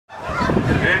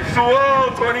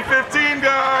SwuM 2015,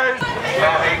 guys!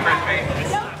 Hey, Krispy.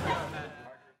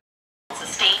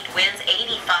 Sustained winds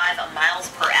 85 miles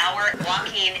per hour.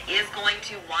 Joaquin is going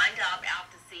to wind up out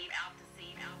to sea, out to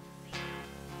sea, out to sea.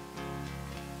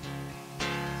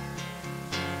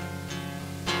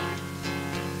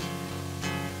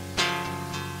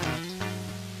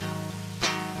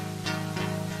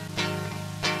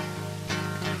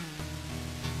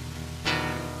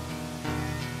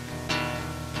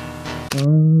 I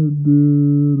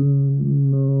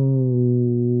didn't know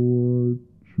what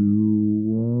you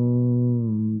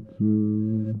wanted.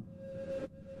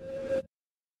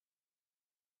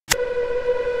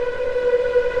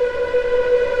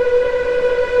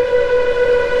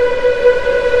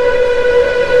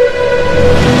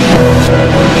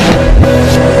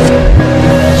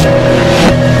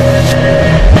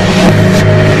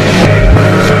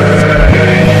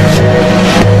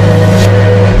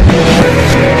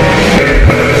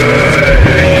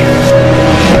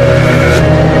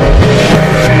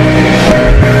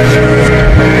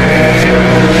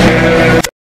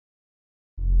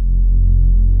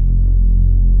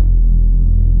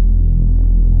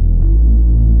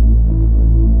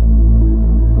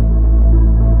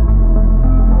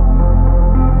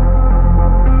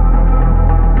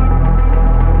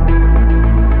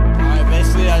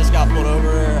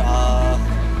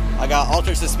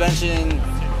 Altered suspension,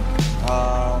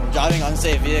 driving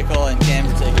unsafe vehicle, and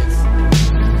camera tickets.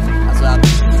 That's what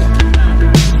happened.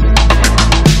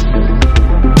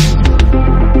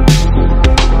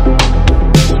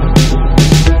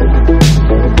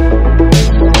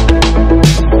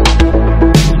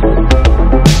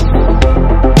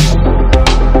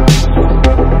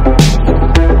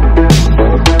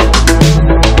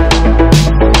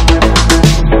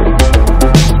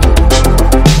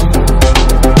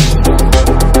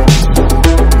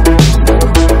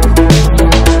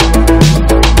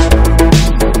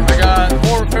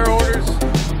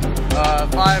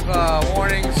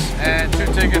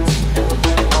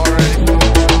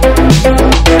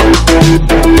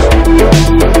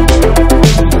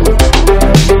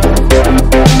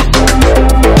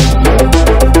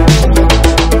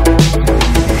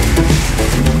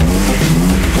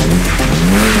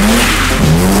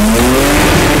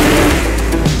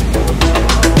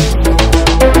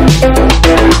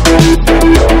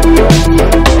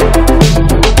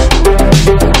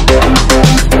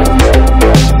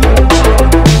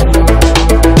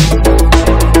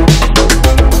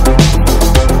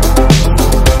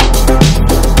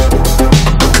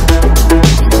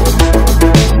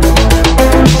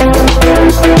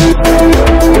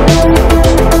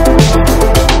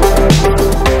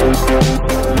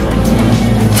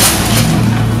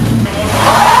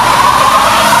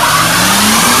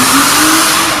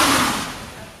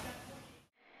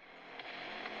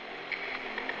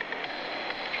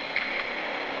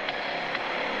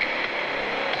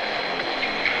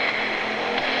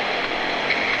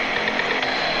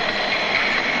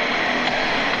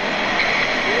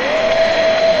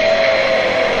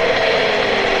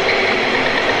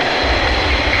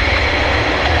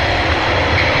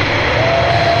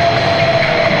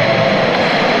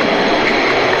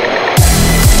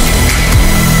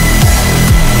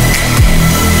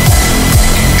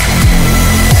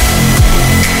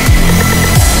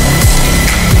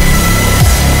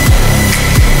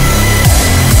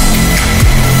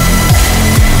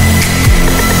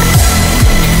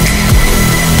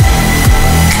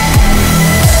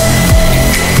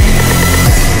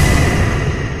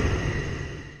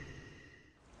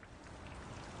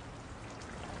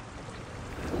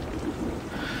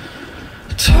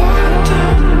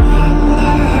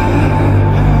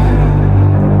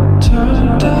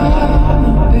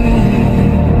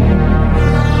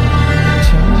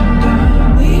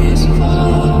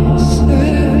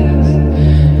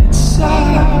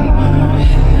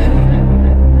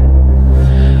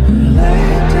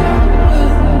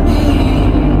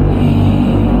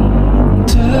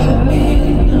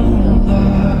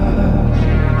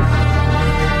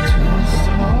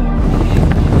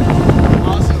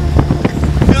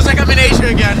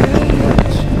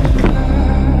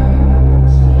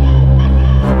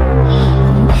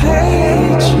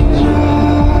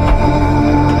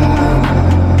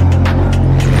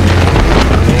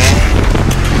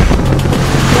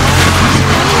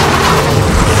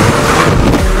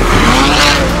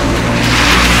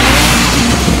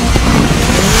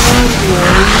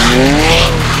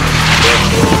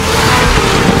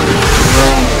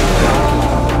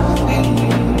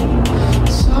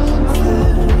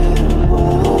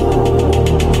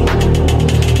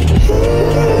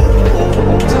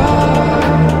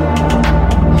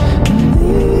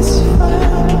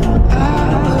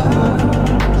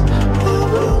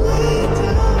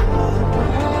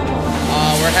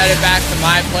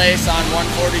 race on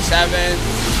 147.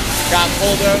 Got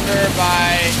pulled over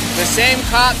by the same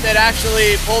cop that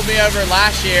actually pulled me over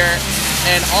last year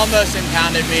and almost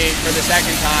impounded me for the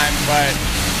second time, but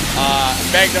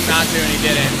begged him not to and he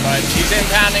didn't. But he's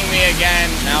impounding me again.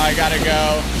 Now I gotta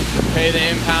go pay the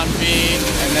impound fee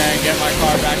and then get my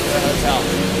car back to the hotel.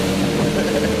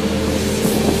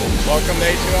 Welcome to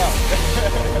H2Oi.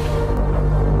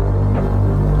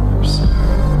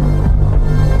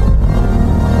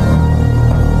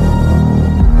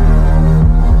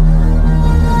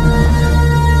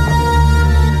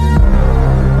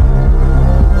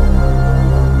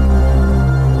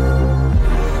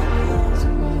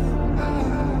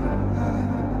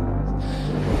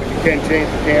 Can't change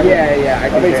the camera? Yeah,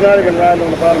 I mean, it's not even round on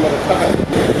the bottom of the top.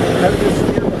 How does this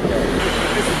steer like that?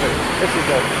 This is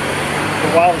the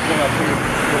wildest one I've seen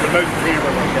with a motion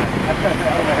camera like that. I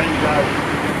don't know how you guys...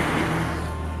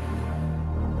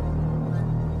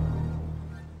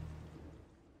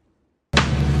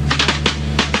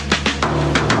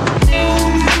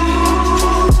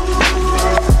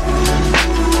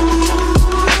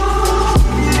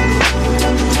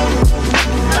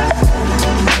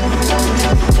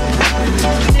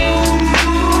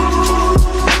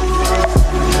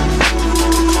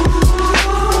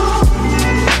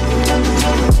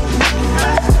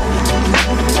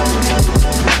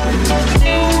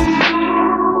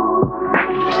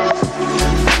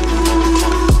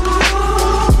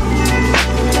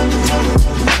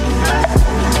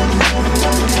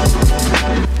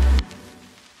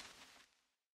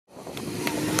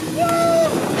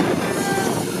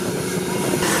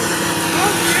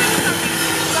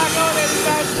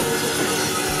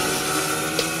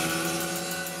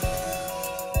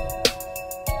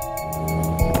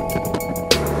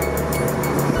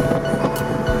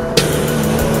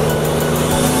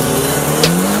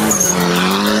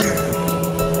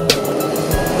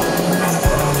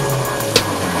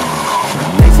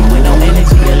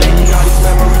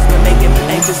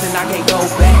 And I can't go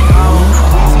back home.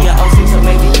 Easy at 06, so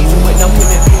maybe easy with no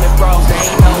pivot feeling froze. They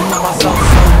ain't know my soul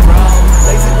so wrong.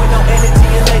 Lazy with no energy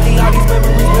and lately all these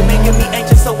memories been making me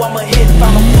anxious, so I'ma hit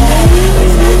from a phone.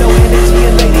 Lazy with no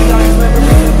energy and lately all these memories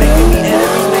been making me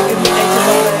enemies, making me anxious,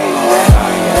 so lazy.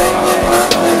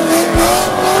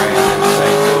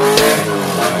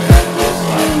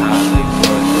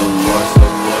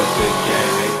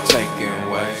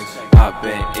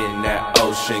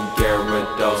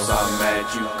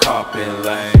 You copping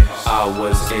lane. I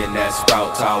was in that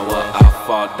Sprout Tower. I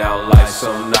fall down like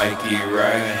some Nike,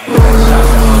 right?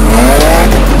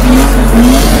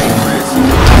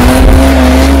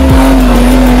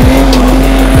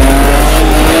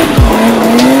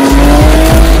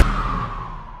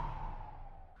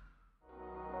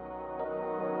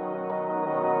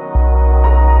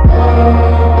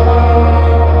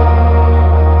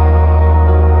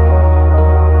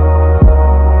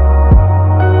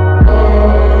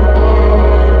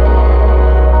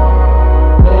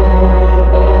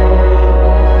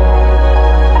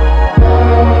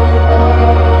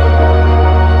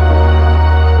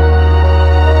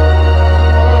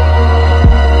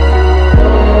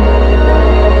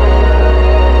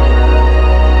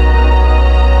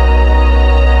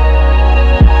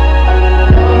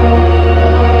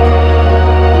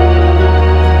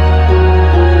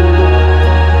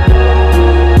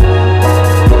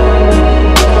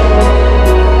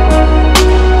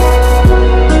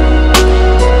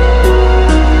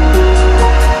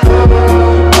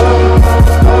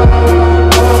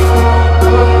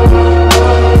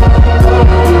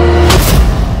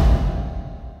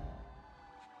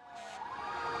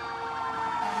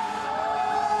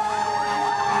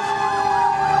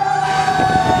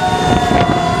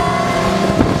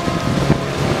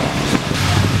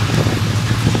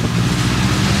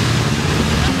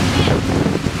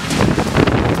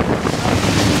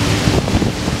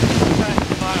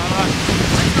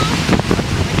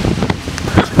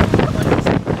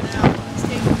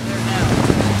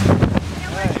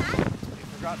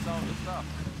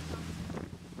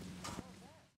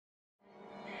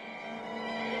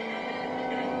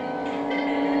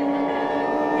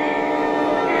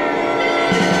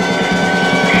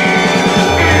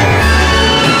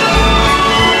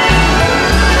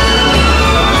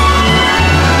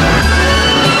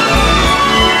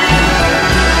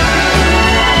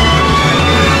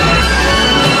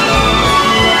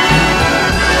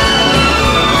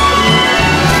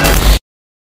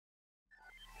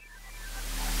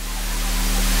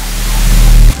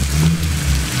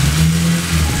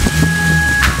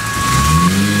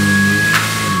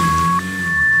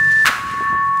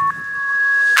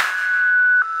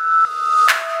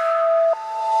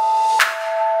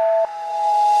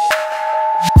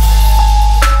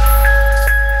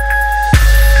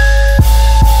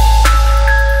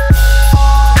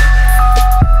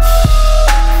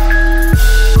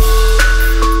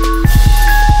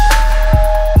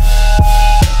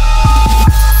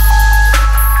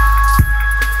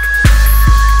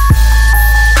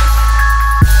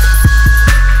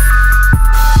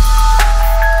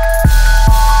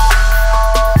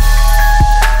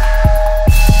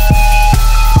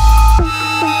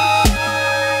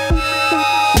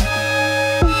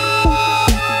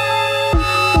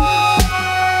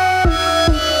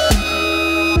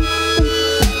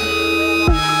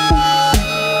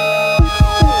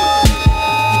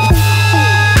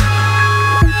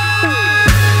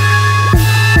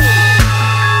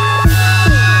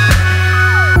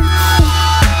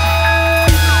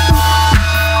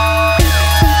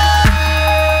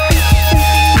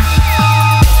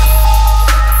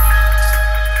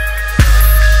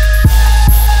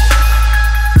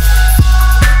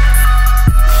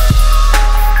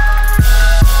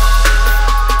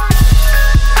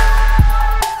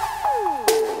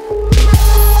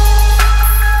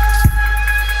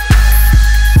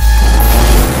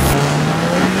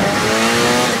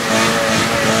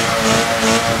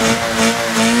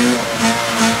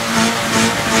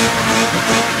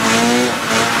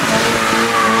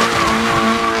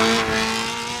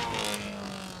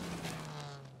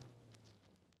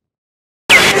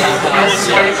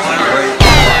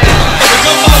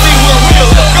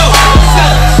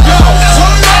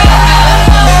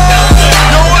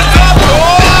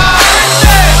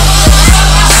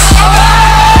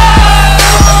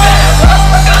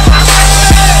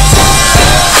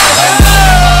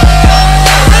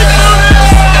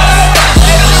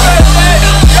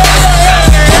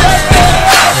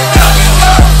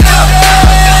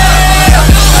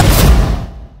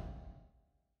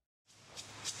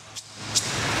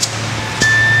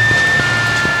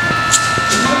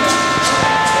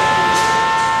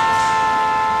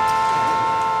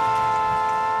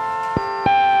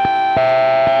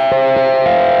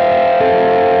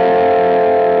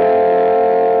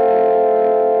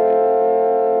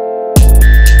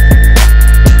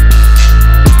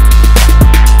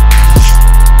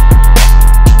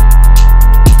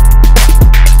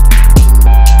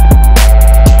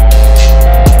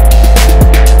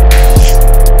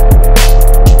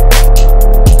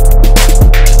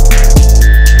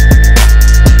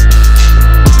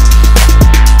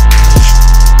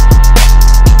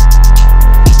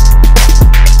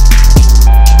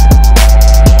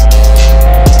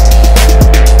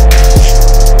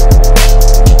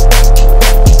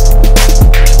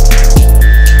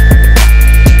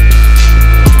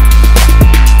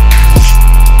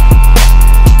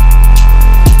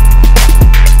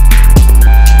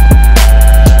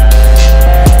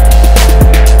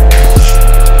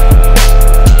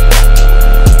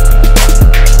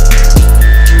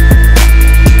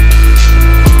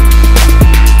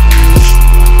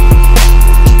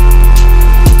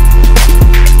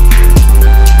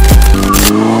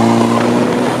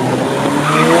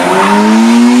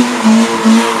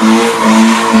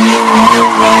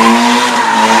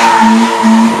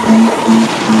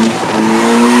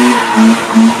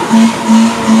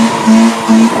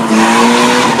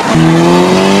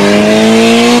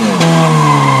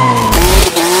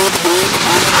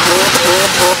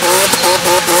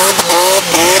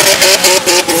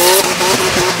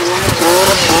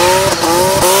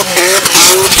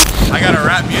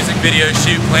 video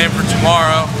shoot planned for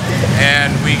tomorrow, and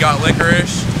we got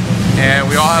licorice, and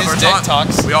we all have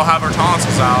our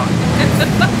tonsils out.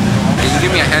 Can you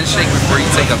give me a handshake before you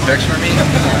take a picture of me? Come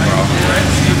on, bro.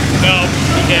 No,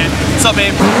 you can't. What's up,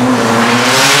 babe?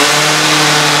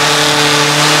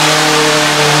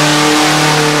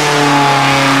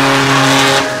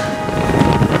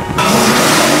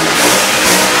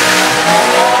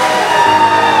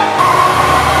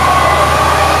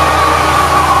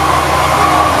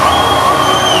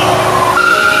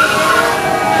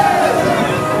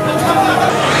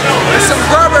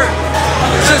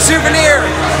 Souvenir.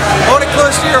 Hold it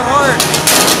close to your heart.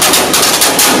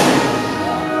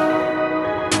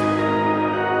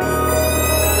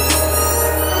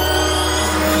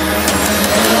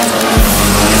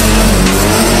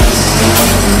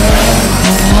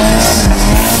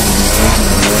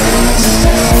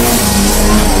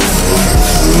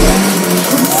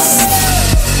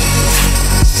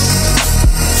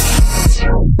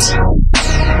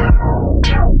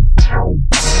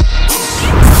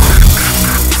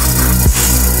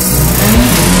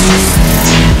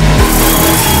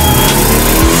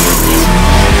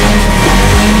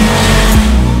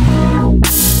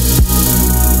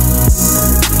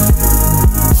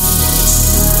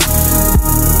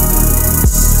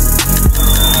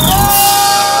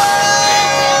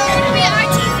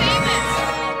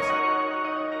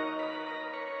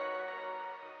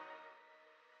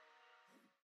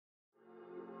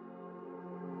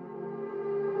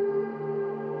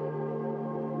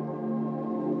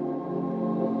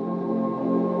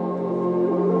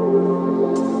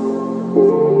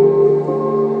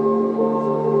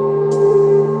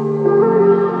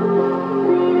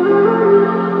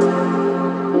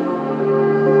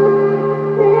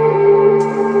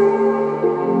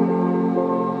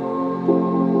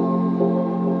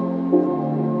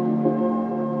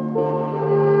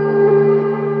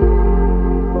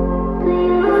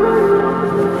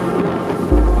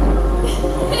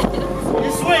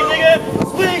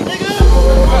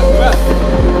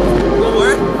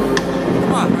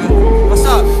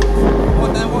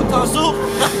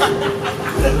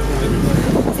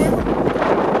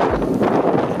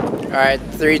 Alright,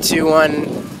 3, 2, 1,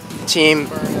 team.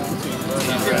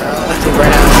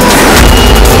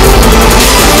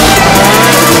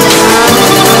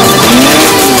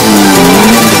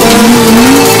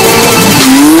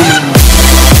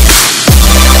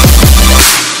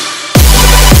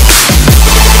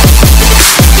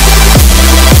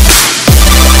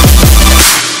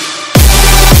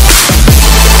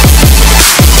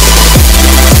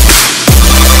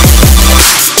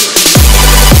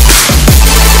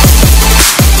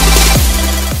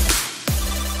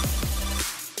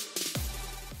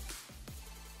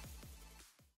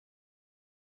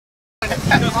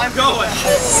 I'm going.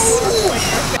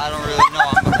 I don't really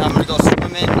know. I'm gonna go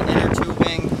swimming, inner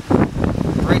tubing.